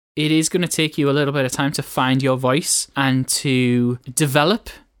it is going to take you a little bit of time to find your voice and to develop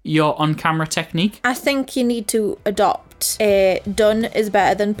your on-camera technique. I think you need to adopt a done is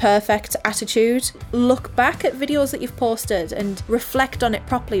better than perfect attitude. Look back at videos that you've posted and reflect on it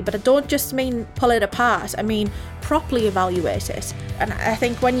properly, but I don't just mean pull it apart. I mean properly evaluate it. And I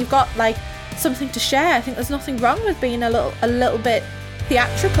think when you've got like something to share, I think there's nothing wrong with being a little bit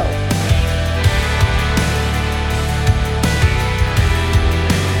theatrical.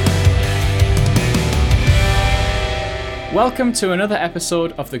 Welcome to another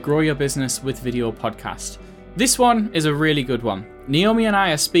episode of the Grow Your Business with Video podcast. This one is a really good one. Naomi and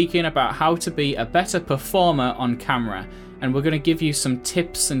I are speaking about how to be a better performer on camera, and we're going to give you some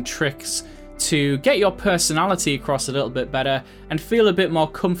tips and tricks to get your personality across a little bit better and feel a bit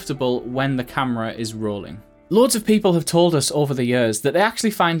more comfortable when the camera is rolling. Loads of people have told us over the years that they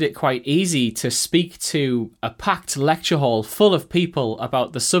actually find it quite easy to speak to a packed lecture hall full of people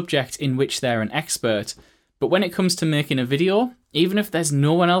about the subject in which they're an expert. But when it comes to making a video, even if there's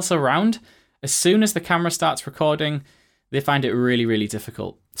no one else around, as soon as the camera starts recording, they find it really, really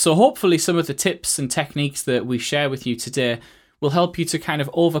difficult. So hopefully some of the tips and techniques that we share with you today will help you to kind of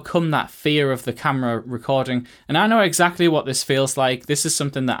overcome that fear of the camera recording. And I know exactly what this feels like. This is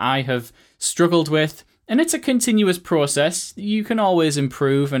something that I have struggled with, and it's a continuous process. You can always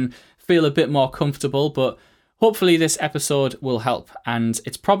improve and feel a bit more comfortable, but hopefully this episode will help, and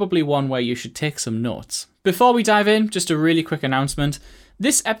it's probably one where you should take some notes. Before we dive in, just a really quick announcement.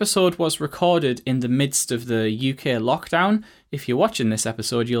 This episode was recorded in the midst of the UK lockdown. If you're watching this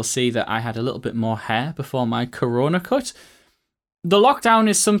episode, you'll see that I had a little bit more hair before my corona cut. The lockdown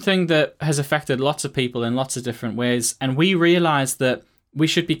is something that has affected lots of people in lots of different ways, and we realised that we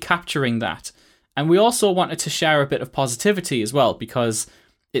should be capturing that. And we also wanted to share a bit of positivity as well, because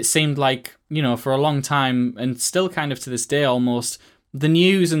it seemed like, for a long time, and still kind of to this day almost, the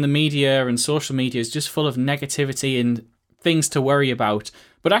news and the media and social media is just full of negativity and things to worry about.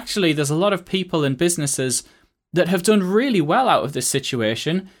 But actually, there's a lot of people and businesses that have done really well out of this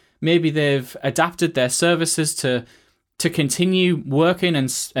situation. Maybe they've adapted their services to continue working and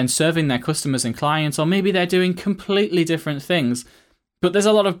serving their customers and clients, or maybe they're doing completely different things. But there's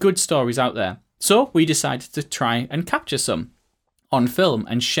a lot of good stories out there. So we decided to try and capture some on film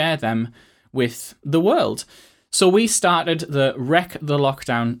and share them with the world. So we started the Wreck the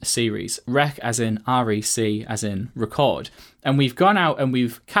Lockdown series. Wreck as in REC as in record. And we've gone out and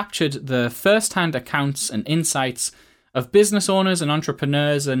we've captured the first-hand accounts and insights of business owners and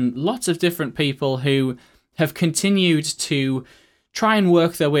entrepreneurs and lots of different people who have continued to try and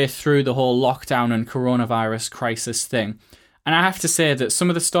work their way through the whole lockdown and coronavirus crisis thing. And I have to say that some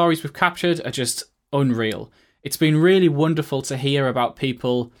of the stories we've captured are just unreal. It's been really wonderful to hear about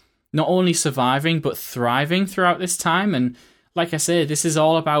people not only surviving but thriving throughout this time. And like I say, this is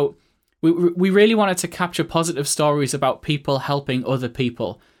all about, we really wanted to capture positive stories about people helping other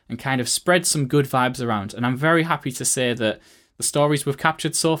people and kind of spread some good vibes around. And I'm very happy to say that the stories we've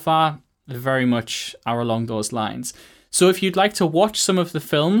captured so far very much are along those lines. So if you'd like to watch some of the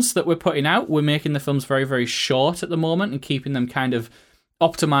films that we're putting out, we're making the films very, very short at the moment and keeping them kind of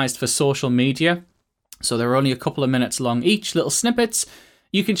optimized for social media. So they're only a couple of minutes long each, little snippets.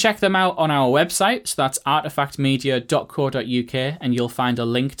 You can check them out on our website, so that's artefactmedia.co.uk, and you'll find a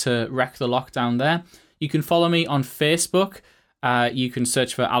link to Wreck the Lockdown there. You can follow me on Facebook. You can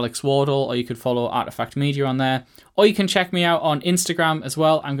search for Alex Wardle, or you could follow Artefact Media on there. Or you can check me out on Instagram as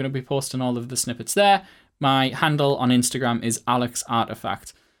well. I'm going to be posting all of the snippets there. My handle on Instagram is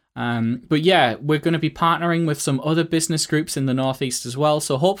AlexArtefact. But yeah, we're going to be partnering with some other business groups in the Northeast as well,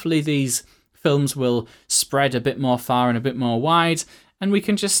 so hopefully these films will spread a bit more far and a bit more wide, and we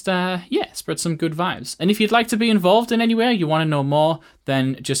can just, spread some good vibes. And if you'd like to be involved in any way, you want to know more,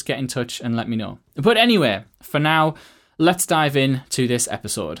 then just get in touch and let me know. But anyway, for now, let's dive into this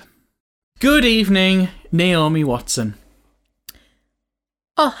episode. Good evening, Naomi Watson.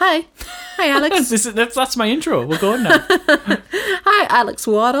 Oh, hi. Hi, Alex. That's my intro. We're going now. Hi, Alex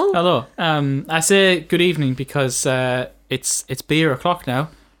Wardle. Hello. I say good evening because it's beer o'clock now.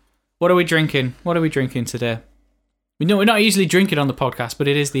 What are we drinking? What are we drinking today? We know we're not usually drinking on the podcast, but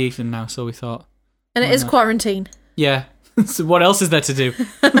it is the evening now, so we thought. And it is quarantine. Yeah. So what else is there to do?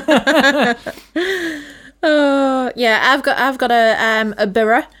 I've got a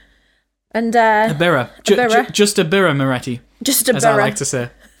birra. And a birra. Just a birra, Moretti. Just a birra. As I like to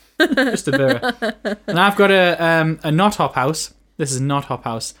say. Just a birra. And I've got a not hop house. This is not hop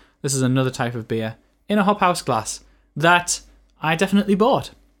house. This is another type of beer in a hop house glass that I definitely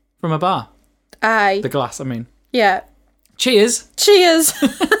bought from a bar. Aye. The glass, I mean. Yeah. Cheers. Cheers.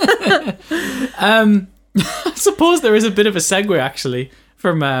 I suppose there is a bit of a segue actually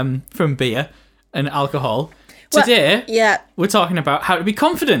from beer and alcohol. Today, we're talking about how to be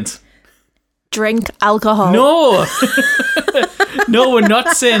confident. Drink alcohol. No, no, we're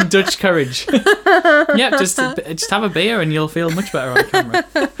not saying Dutch courage. Yeah, just have a beer and you'll feel much better on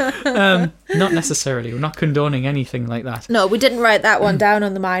camera. Not necessarily. We're not condoning anything like that. No, we didn't write that one down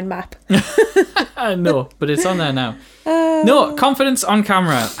on the mind map. No, but it's on there now. No, confidence on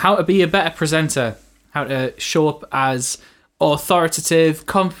camera. How to be a better presenter. How to show up as authoritative,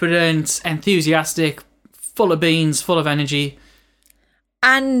 confident, enthusiastic, full of beans, full of energy.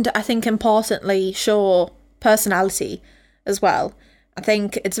 And I think importantly, show personality as well. I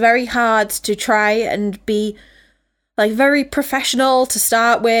think it's very hard to try and be like very professional to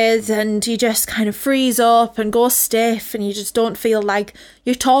start with, and you just kind of freeze up and go stiff and you just don't feel like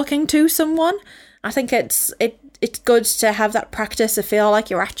you're talking to someone. I think it's good to have that practice to feel like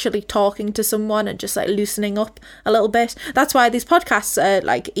you're actually talking to someone and just like loosening up a little bit. That's why these podcasts are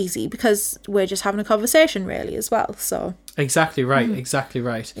like easy, because we're just having a conversation really as well. So exactly right. Exactly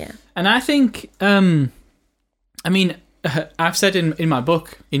right. Yeah. And I think, I mean, I've said in my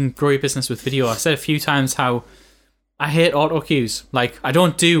book, in Grow Your Business with Video, I've said a few times how I hate auto cues. Like, I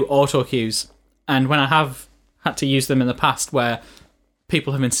don't do auto cues. And when I have had to use them in the past where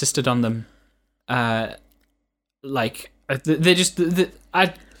people have insisted on them, they're just...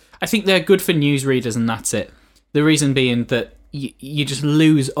 I think they're good for newsreaders and that's it. The reason being that you just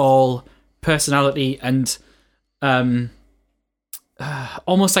lose all personality and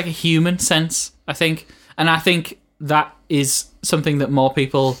almost like a human sense, I think. And I think that is something that more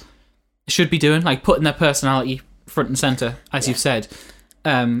people should be doing, like putting their personality front and centre, as you've said.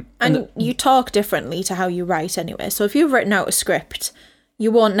 And you talk differently to how you write anyway. So if you've written out a script,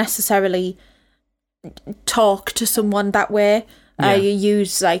 you won't necessarily talk to someone that way. You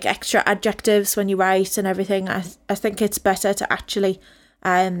use like extra adjectives when you write and everything. I think it's better to actually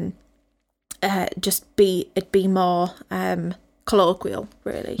just be more colloquial,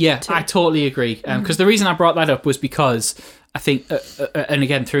 really. Yeah, too. I totally agree. Because the reason I brought that up was because I think, and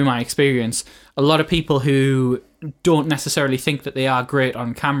again, through my experience, a lot of people who don't necessarily think that they are great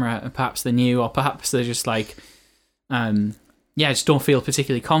on camera, and perhaps they're new, or perhaps they're just like, just don't feel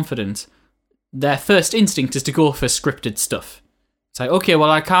particularly confident. Their first instinct is to go for scripted stuff. It's like, okay,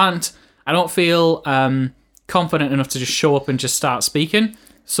 well, I don't feel confident enough to just show up and just start speaking.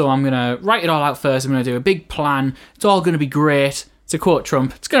 So I'm going to write it all out first. I'm going to do a big plan. It's all going to be great. To quote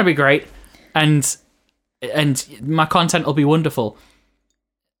Trump, it's going to be great. And my content will be wonderful.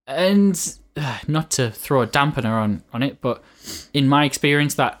 And not to throw a dampener on it, but in my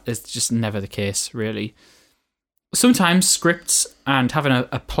experience, that is just never the case, really. Sometimes scripts and having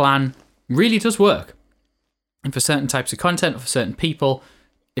a plan really does work. And for certain types of content, or for certain people,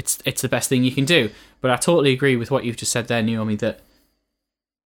 it's the best thing you can do. But I totally agree with what you've just said there, Naomi, that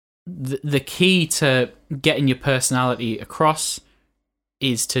the key to getting your personality across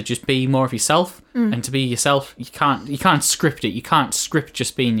is to just be more of yourself. And to be yourself, you can't script it. You can't script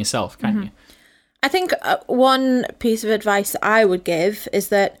just being yourself, can you? I think one piece of advice that I would give is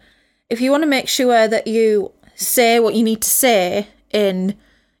that if you want to make sure that you say what you need to say in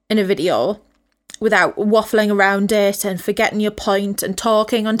a video without waffling around it and forgetting your point and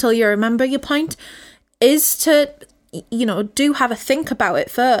talking until you remember your point, is to, do have a think about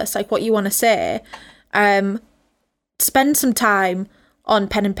it first, like what you want to say. Spend some time on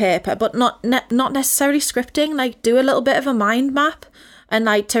pen and paper, but not necessarily scripting. Like, do a little bit of a mind map and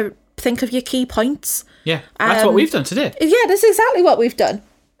like to think of your key points. Yeah, that's what we've done today. Yeah, that's exactly what we've done.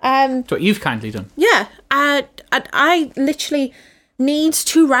 That's what you've kindly done. Yeah, I literally need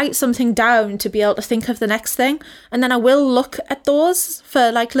to write something down to be able to think of the next thing, and then I will look at those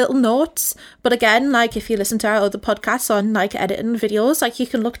for like little notes. But again, like if you listen to our other podcasts on like editing videos, like you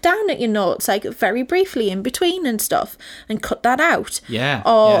can look down at your notes like very briefly in between and stuff and cut that out. Yeah.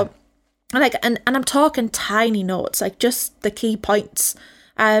 Like and I'm talking tiny notes, like just the key points,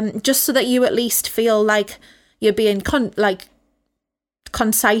 just so that you at least feel like you're being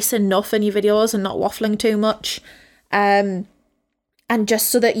concise enough in your videos and not waffling too much. And just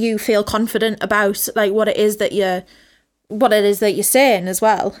so that you feel confident about like what it is that you're saying as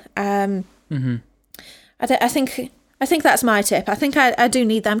well. I think that's my tip. I think I do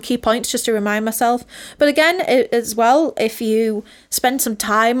need them key points just to remind myself. But again, as well, if you spend some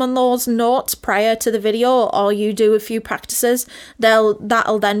time on those notes prior to the video, or you do a few practices,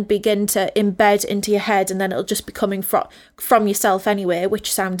 that'll then begin to embed into your head, and then it'll just be coming from yourself anyway,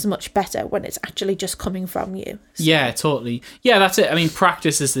 which sounds much better when it's actually just coming from you. So. Yeah, totally. Yeah, that's it. I mean,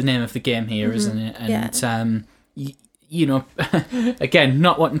 practice is the name of the game here, isn't it? And again,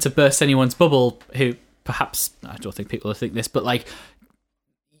 not wanting to burst anyone's bubble, who perhaps, I don't think people will think this, but like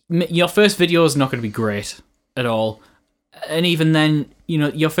your first video is not going to be great at all. And even then,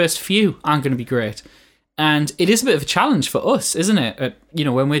 your first few aren't going to be great. And it is a bit of a challenge for us, isn't it?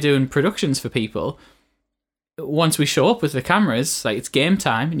 When we're doing productions for people, once we show up with the cameras, like it's game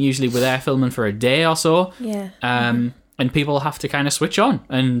time, and usually we're there filming for a day or so. Yeah. And people have to kind of switch on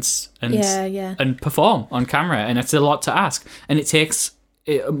and perform on camera, and it's a lot to ask, and it takes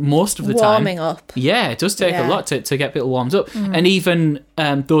most of the time warming up. Yeah, it does take a lot to get people warmed up, and even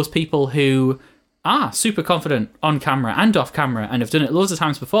those people who are super confident on camera and off camera and have done it loads of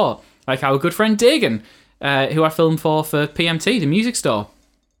times before, like our good friend Dagan, who I filmed for PMT, the music store.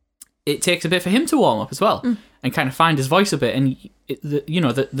 It takes a bit for him to warm up as well and kind of find his voice a bit, and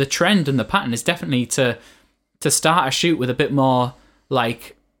the trend and the pattern is definitely to start a shoot with a bit more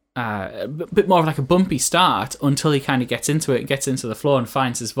like a bit more of like a bumpy start until he kind of gets into it, gets into the flow and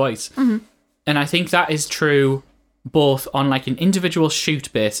finds his voice. And I think that is true both on like an individual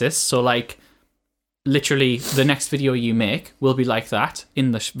shoot basis, so like literally the next video you make will be like that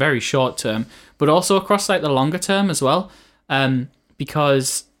in the very short term, but also across like the longer term as well,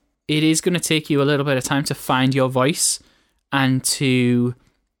 because it is going to take you a little bit of time to find your voice and to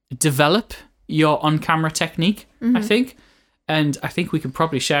develop your on-camera technique, I think. And I think we can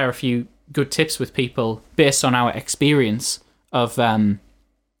probably share a few good tips with people based on our experience of not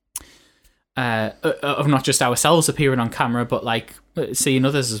just ourselves appearing on camera, but like seeing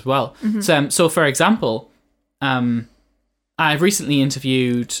others as well. So for example, I've recently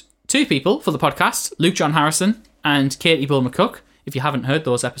interviewed two people for the podcast, Luke John Harrison and Katie Bull McCook. If you haven't heard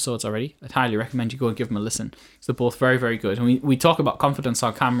those episodes already, I'd highly recommend you go and give them a listen, because they're both very, very good. And we talk about confidence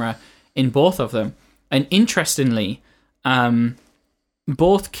on camera in both of them. And interestingly,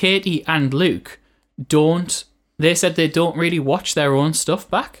 both Katie and Luke they said they don't really watch their own stuff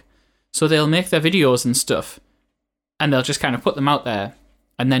back. So they'll make their videos and stuff, and they'll just kind of put them out there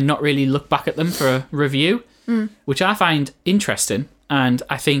and then not really look back at them for a review, which I find interesting, and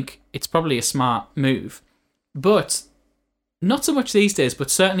I think it's probably a smart move. But not so much these days,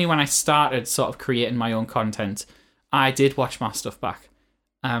 but certainly when I started sort of creating my own content, I did watch my stuff back.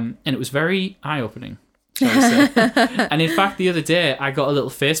 And it was very eye-opening, shall I say. And in fact, the other day, I got a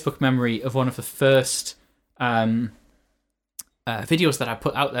little Facebook memory of one of the first videos that I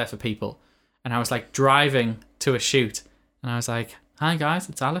put out there for people. And I was like driving to a shoot, and I was like, "Hi guys,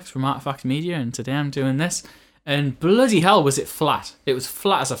 it's Alex from Artifact Media, and today I'm doing this." And bloody hell was it flat. It was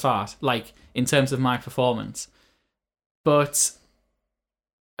flat as a fart, like in terms of my performance. But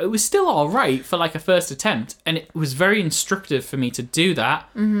it was still all right for like a first attempt, and it was very instructive for me to do that,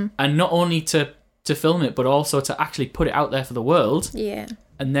 and not only to film it, but also to actually put it out there for the world,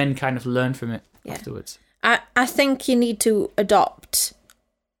 and then kind of learn from it afterwards. I think you need to adopt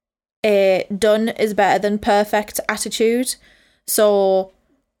a done is better than perfect attitude. So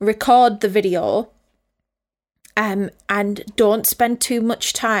record the video, and don't spend too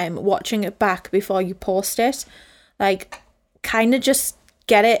much time watching it back before you post it. Like, kind of just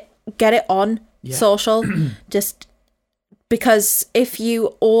get it on social, just because if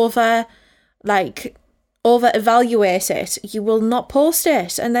you over evaluate it, you will not post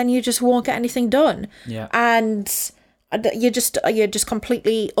it, and then you just won't get anything done. And you're just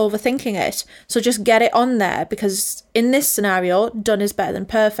completely overthinking it. So just get it on there, because in this scenario, done is better than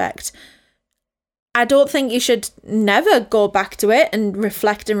perfect. I don't think you should never go back to it and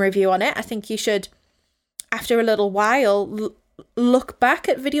reflect and review on it. I think you should, after a little while, look back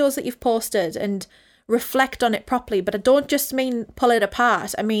at videos that you've posted and reflect on it properly. But I don't just mean pull it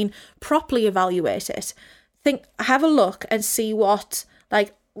apart. I mean properly evaluate it. Have a look and see what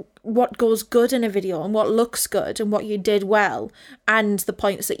goes good in a video and what looks good and what you did well, and the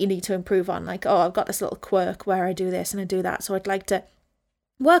points that you need to improve on. Like, oh, I've got this little quirk where I do this and I do that, so I'd like to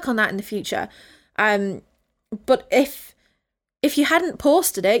work on that in the future. But if you hadn't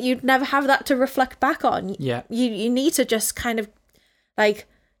posted it, you'd never have that to reflect back on. You need to just kind of like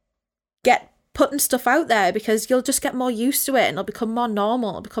get putting stuff out there, because you'll just get more used to it, and it'll become more normal,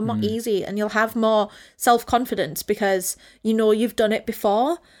 it'll become more easy, and you'll have more self-confidence because you know you've done it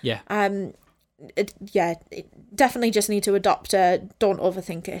before. Definitely just need to adopt a don't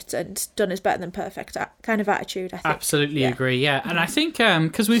overthink it and done is better than perfect kind of attitude, I think. Absolutely agree, and I think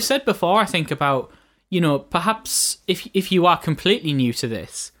because we've said before, I think about, perhaps if you are completely new to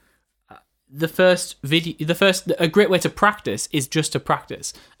this, a great way to practice is just to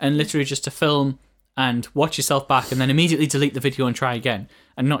practice and literally just to film and watch yourself back, and then immediately delete the video and try again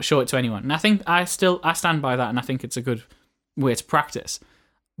and not show it to anyone. And I think I stand by that, and I think it's a good way to practice.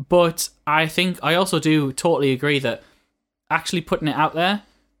 But I think I also do totally agree that actually putting it out there,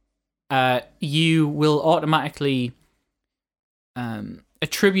 you will automatically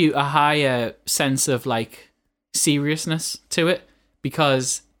attribute a higher sense of like seriousness to it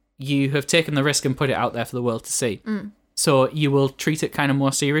because you have taken the risk and put it out there for the world to see. So you will treat it kind of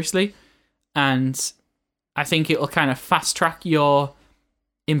more seriously, and I think it will kind of fast track your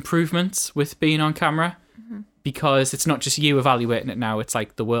improvements with being on camera because it's not just you evaluating it now, it's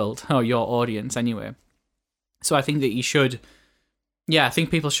like the world or your audience anyway. So I think that you should, I think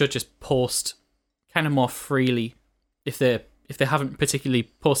people should just post kind of more freely if they haven't particularly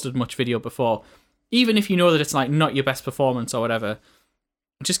posted much video before, even if you know that it's like not your best performance or whatever.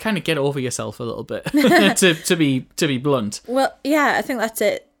 Just kind of get over yourself a little bit, to be blunt. Well, yeah, I think that's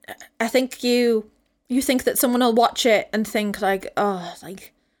it. I think you think that someone will watch it and think like, oh,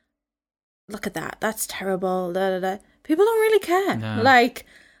 like, look at that, that's terrible. Da, da, da. People don't really care. No. Like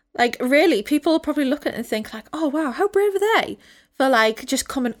really, people will probably look at it and think like, oh wow, how brave are they for like just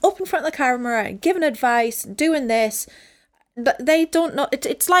coming up in front of the camera and giving advice, doing this. They don't know.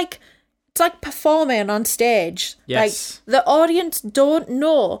 It's like performing on stage. Yes. Like the audience don't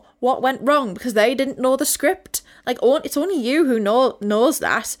know what went wrong because they didn't know the script. Like it's only you who knows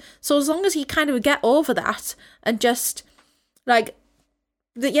that. So as long as you kind of get over that and just like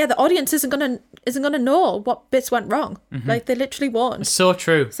the audience isn't gonna know what bits went wrong. Like they literally won't. So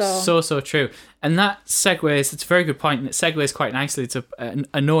true. So true. And that segues. It's a very good point, and it segues quite nicely to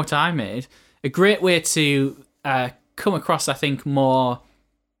a note I made. A great way to come across, I think, more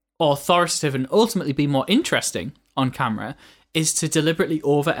authoritative and ultimately be more interesting on camera is to deliberately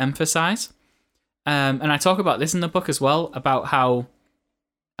overemphasize. And I talk about this in the book as well, about how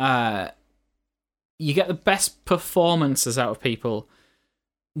you get the best performances out of people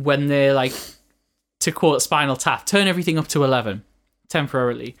when they're like, to quote Spinal Tap, turn everything up to 11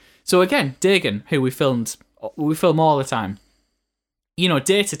 temporarily. So again, Dagan, who we film all the time, you know,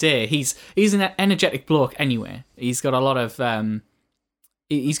 day to day, he's an energetic bloke anyway. He's got a lot of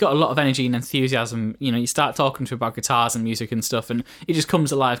energy and enthusiasm. You know, you start talking to him about guitars and music and stuff, and he just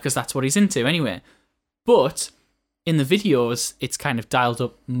comes alive because that's what he's into anyway. But in the videos, it's kind of dialed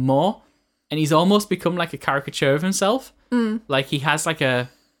up more, and he's almost become like a caricature of himself. Like he has like an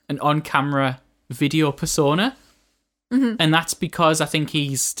on-camera video persona, and that's because I think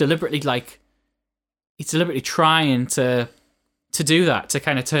he's deliberately trying to do that, to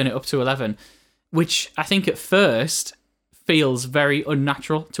kind of turn it up to 11, which I think at first feels very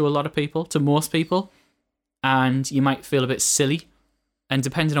unnatural to a lot of people, to most people, and you might feel a bit silly. And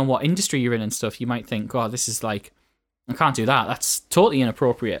depending on what industry you're in and stuff, you might think, God, this is like, I can't do that. That's totally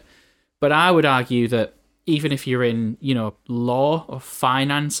inappropriate. But I would argue that even if you're in, you know, law or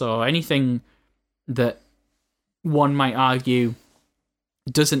finance or anything that one might argue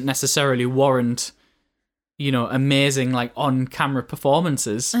doesn't necessarily warrant, you know, amazing like on-camera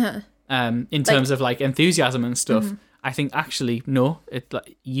performances in terms of like enthusiasm and stuff, I think actually no.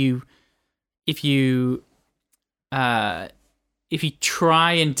 If you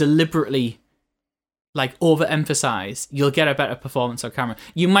try and deliberately like overemphasize, you'll get a better performance on camera.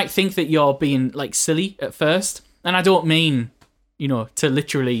 You might think that you're being like silly at first, and I don't mean, you know, to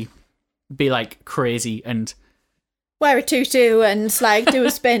literally be like crazy and wear a tutu and like do a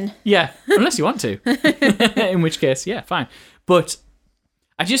spin. Yeah, unless you want to. In which case, yeah, fine. But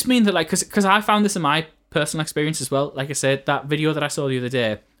I just mean that, like, because I found this in my personal experience as well. Like I said, that video that I saw the other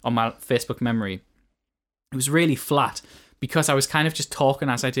day on my Facebook memory, it was really flat because I was kind of just talking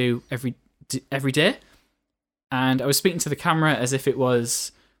as I do every day, and I was speaking to the camera as if it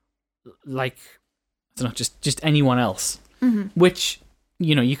was like, I don't know, just anyone else. Which,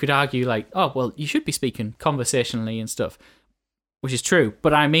 you know, you could argue like, oh, well, you should be speaking conversationally and stuff, which is true.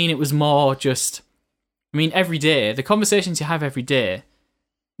 But I mean, it was more just, I mean, every day, the conversations you have every day,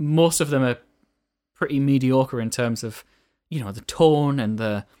 most of them are pretty mediocre in terms of, you know, the tone and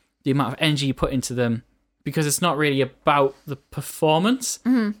the amount of energy you put into them, because it's not really about the performance.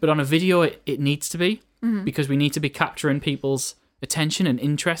 But on a video, it needs to be, because we need to be capturing people's attention and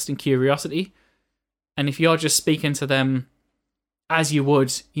interest and curiosity. And if you're just speaking to them as you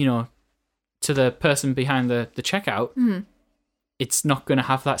would, you know, to the person behind the checkout, it's not going to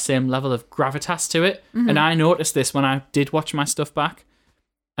have that same level of gravitas to it. And I noticed this when I did watch my stuff back,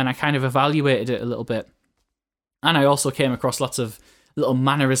 and I kind of evaluated it a little bit. And I also came across lots of little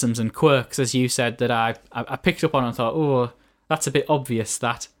mannerisms and quirks, as you said, that I picked up on and thought, oh, that's a bit obvious,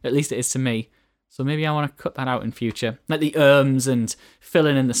 that. At least it is to me. So maybe I want to cut that out in future. Like the and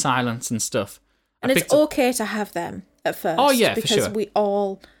filling in the silence and stuff. And it's okay to have them at first. Oh, yeah, because for sure. we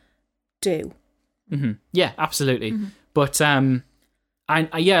all do. Yeah, absolutely. But, as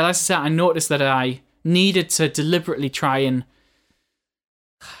I said, I noticed that I needed to deliberately try and,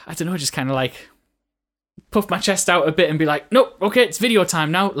 I don't know, just kind of like puff my chest out a bit and be like, nope, okay, it's video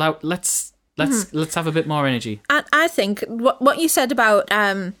time now. Like, let's have a bit more energy. And I think what you said about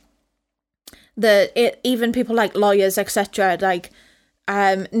even people like lawyers, etc., like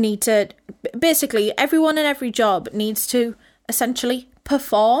need to basically everyone in every job needs to essentially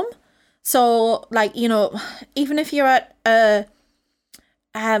perform. So like, you know, even if you're at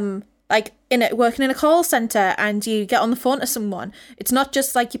like working in a call center and you get on the phone to someone, it's not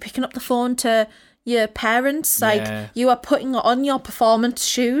just like you're picking up the phone to your parents. Like you are putting on your performance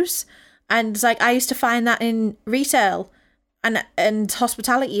shoes. And like I used to find that in retail and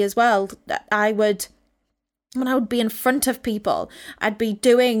hospitality as well, that when I would be in front of people, I'd be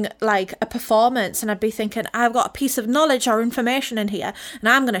doing like a performance and I'd be thinking, I've got a piece of knowledge or information in here and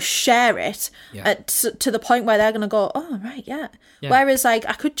I'm going to share it to the point where they're going to go, oh, right, yeah. Whereas like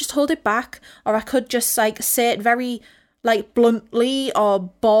I could just hold it back, or I could just like say it very like bluntly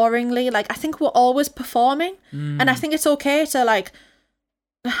or boringly. Like I think we're always performing and I think it's okay to like,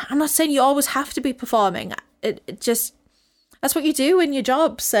 I'm not saying you always have to be performing. It just, that's what you do in your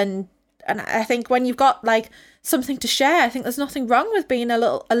jobs. And I think when you've got like something to share, I think there's nothing wrong with being a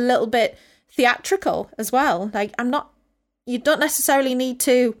little bit theatrical as well. Like you don't necessarily need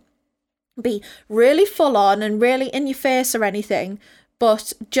to be really full on and really in your face or anything,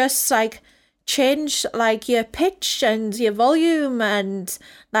 but just like change like your pitch and your volume and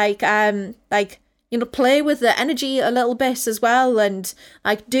like you know, play with the energy a little bit as well, and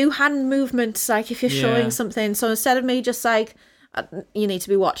like do hand movements like if you're showing something. So instead of me just like, you need to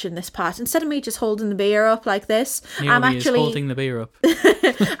be watching this part, instead of me just holding the beer up like this, I'm actually holding the beer up.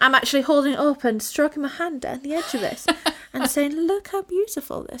 I'm actually holding it up and stroking my hand down the edge of it and saying, look how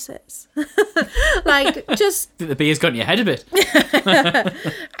beautiful this is. Like just The beer's got in your head a bit.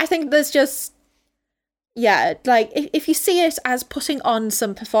 I think there's just, yeah, like if you see it as putting on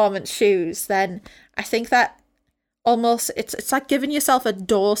some performance shoes, then I think that almost it's like giving yourself a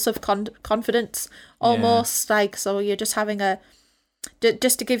dose of confidence almost. Like, so you're just having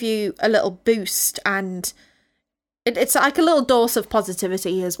just to give you a little boost, and it's like a little dose of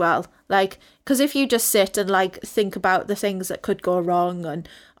positivity as well. Like, because if you just sit and like think about the things that could go wrong and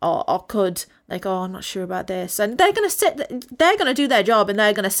or could like, oh, I'm not sure about this, and they're gonna do their job and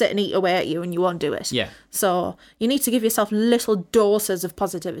they're gonna sit and eat away at you and you won't do it. Yeah. So you need to give yourself little doses of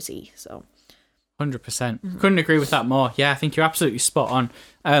positivity. So 100%. Couldn't agree with that more. Yeah, I think you're absolutely spot on.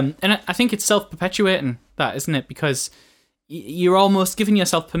 And I think it's self-perpetuating, that, isn't it? Because you're almost giving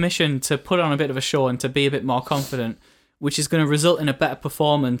yourself permission to put on a bit of a show and to be a bit more confident, which is going to result in a better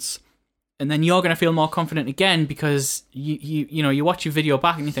performance. And then you're going to feel more confident again because you know, you watch your video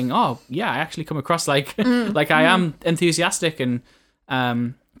back and you think, oh yeah, I actually come across like like I am enthusiastic and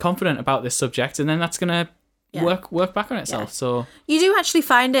confident about this subject, and then that's going to work back on itself. Yeah. So you do actually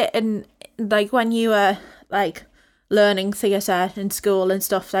find it in like when you are like learning theatre in school and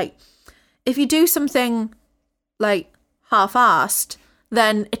stuff, like if you do something like half-assed,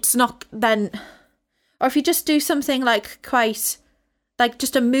 then it's not then, or if you just do something like quite like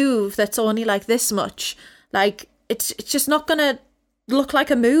just a move that's only like this much, like it's just not gonna look like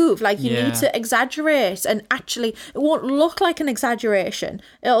a move. Like you need to exaggerate, and actually it won't look like an exaggeration.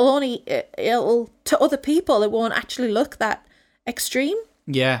 It'll to other people it won't actually look that extreme.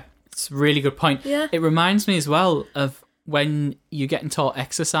 Yeah, it's a really good point. Yeah. It reminds me as well of when you're getting taught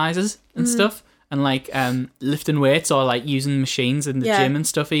exercises and stuff, and like lifting weights or like using machines in the gym and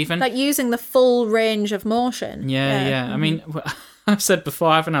stuff, even like using the full range of motion. Yeah. I mean, I've said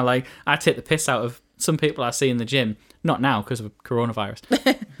before, haven't I? Like, I take the piss out of some people I see in the gym. Not now because of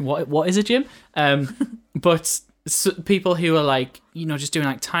coronavirus. What is a gym? But people who are like, you know, just doing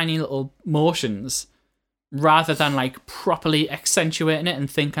like tiny little motions rather than like properly accentuating it and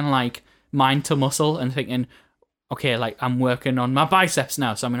thinking like mind to muscle and thinking, okay, like I'm working on my biceps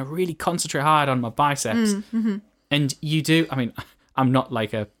now, so I'm going to really concentrate hard on my biceps. And you do, I mean, I'm not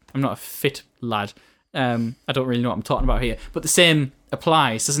a fit lad. I don't really know what I'm talking about here, but the same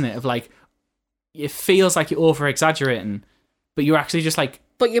applies, doesn't it? Of like, it feels like you're over exaggerating, but you're actually just like,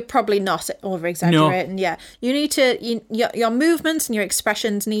 but you're probably not over exaggerating. No. Yeah, you need to your movements and your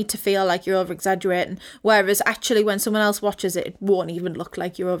expressions need to feel like you're over exaggerating, whereas actually when someone else watches it, it won't even look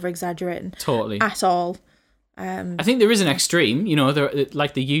like you're over exaggerating totally at all. I think there is an extreme, you know,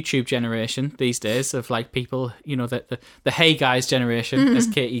 like the YouTube generation these days of like people, you know, the hey guys generation, as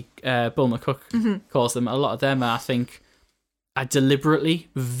Katie Bull McCook calls them. A lot of them, I think, are deliberately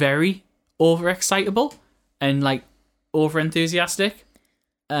very overexcitable and like over enthusiastic.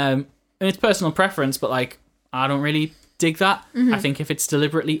 And it's personal preference, but like I don't really dig that. I think if it's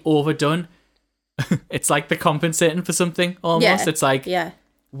deliberately overdone, it's like they're compensating for something almost. It's like,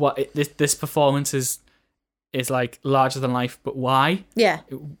 what this performance is is like larger than life, but why? Yeah.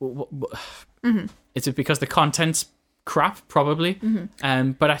 Is it because the content's crap? Probably.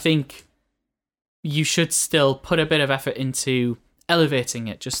 But I think you should still put a bit of effort into elevating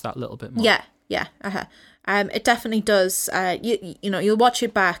it just that little bit more. Yeah. It definitely does. You know, you'll watch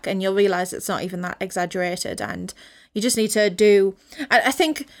it back and you'll realise it's not even that exaggerated, and you just need to do. I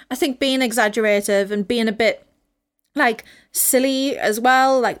think being exaggerative and being a bit like silly as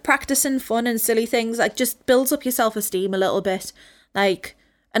well, like practicing fun and silly things, like just builds up your self-esteem a little bit. Like,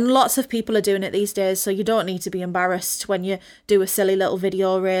 and lots of people are doing it these days, so you don't need to be embarrassed when you do a silly little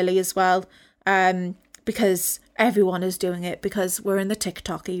video, really, as well. Because everyone is doing it, because we're in the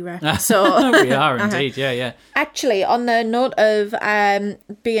TikTok era. So we are indeed, yeah. Actually, on the note of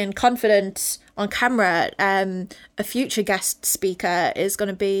being confident on camera, a future guest speaker is going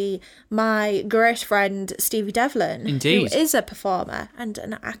to be my great friend Stevie Devlin, indeed, who is a performer and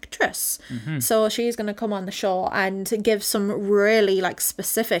an actress. So she's going to come on the show and give some really like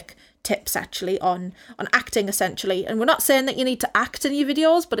specific tips actually on acting, essentially. And we're not saying that you need to act in your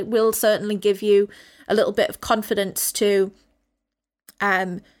videos, but it will certainly give you a little bit of confidence to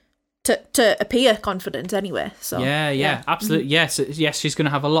appear confident anyway. So yeah, absolutely. Yes, she's going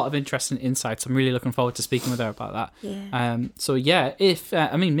to have a lot of interesting insights. I'm really looking forward to speaking with her about that. So yeah, if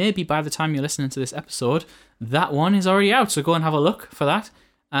maybe by the time you're listening to this episode, that one is already out, so go and have a look for that.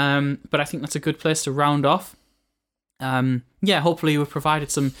 But I think that's a good place to round off. Hopefully we've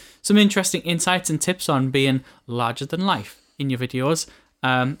provided some interesting insights and tips on being larger than life in your videos.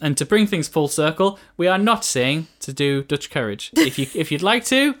 And to bring things full circle, we are not saying to do Dutch courage. If you'd like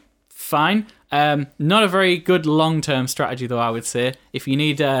to, fine. Not a very good long-term strategy, though, I would say. If you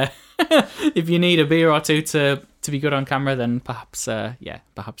need if you need a beer or two to be good on camera, then perhaps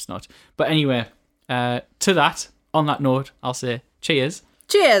not. But anyway, on that note, I'll say cheers.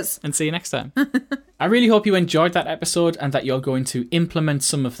 Cheers. And see you next time. I really hope you enjoyed that episode and that you're going to implement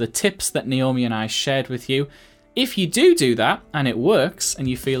some of the tips that Naomi and I shared with you. If you do that and it works and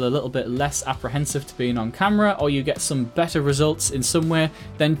you feel a little bit less apprehensive to being on camera, or you get some better results in some way,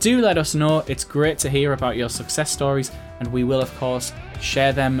 then do let us know. It's great to hear about your success stories, and we will, of course,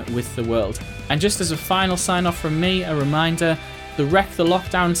 share them with the world. And just as a final sign off from me, a reminder, the Wreck the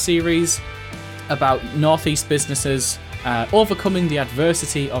Lockdown series about Northeast businesses overcoming the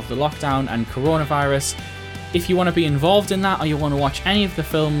adversity of the lockdown and coronavirus. If you want to be involved in that, or you want to watch any of the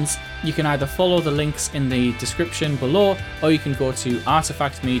films, you can either follow the links in the description below, or you can go to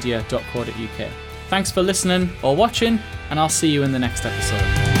artefactmedia.co.uk. Thanks for listening or watching, and I'll see you in the next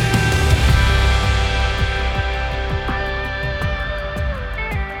episode.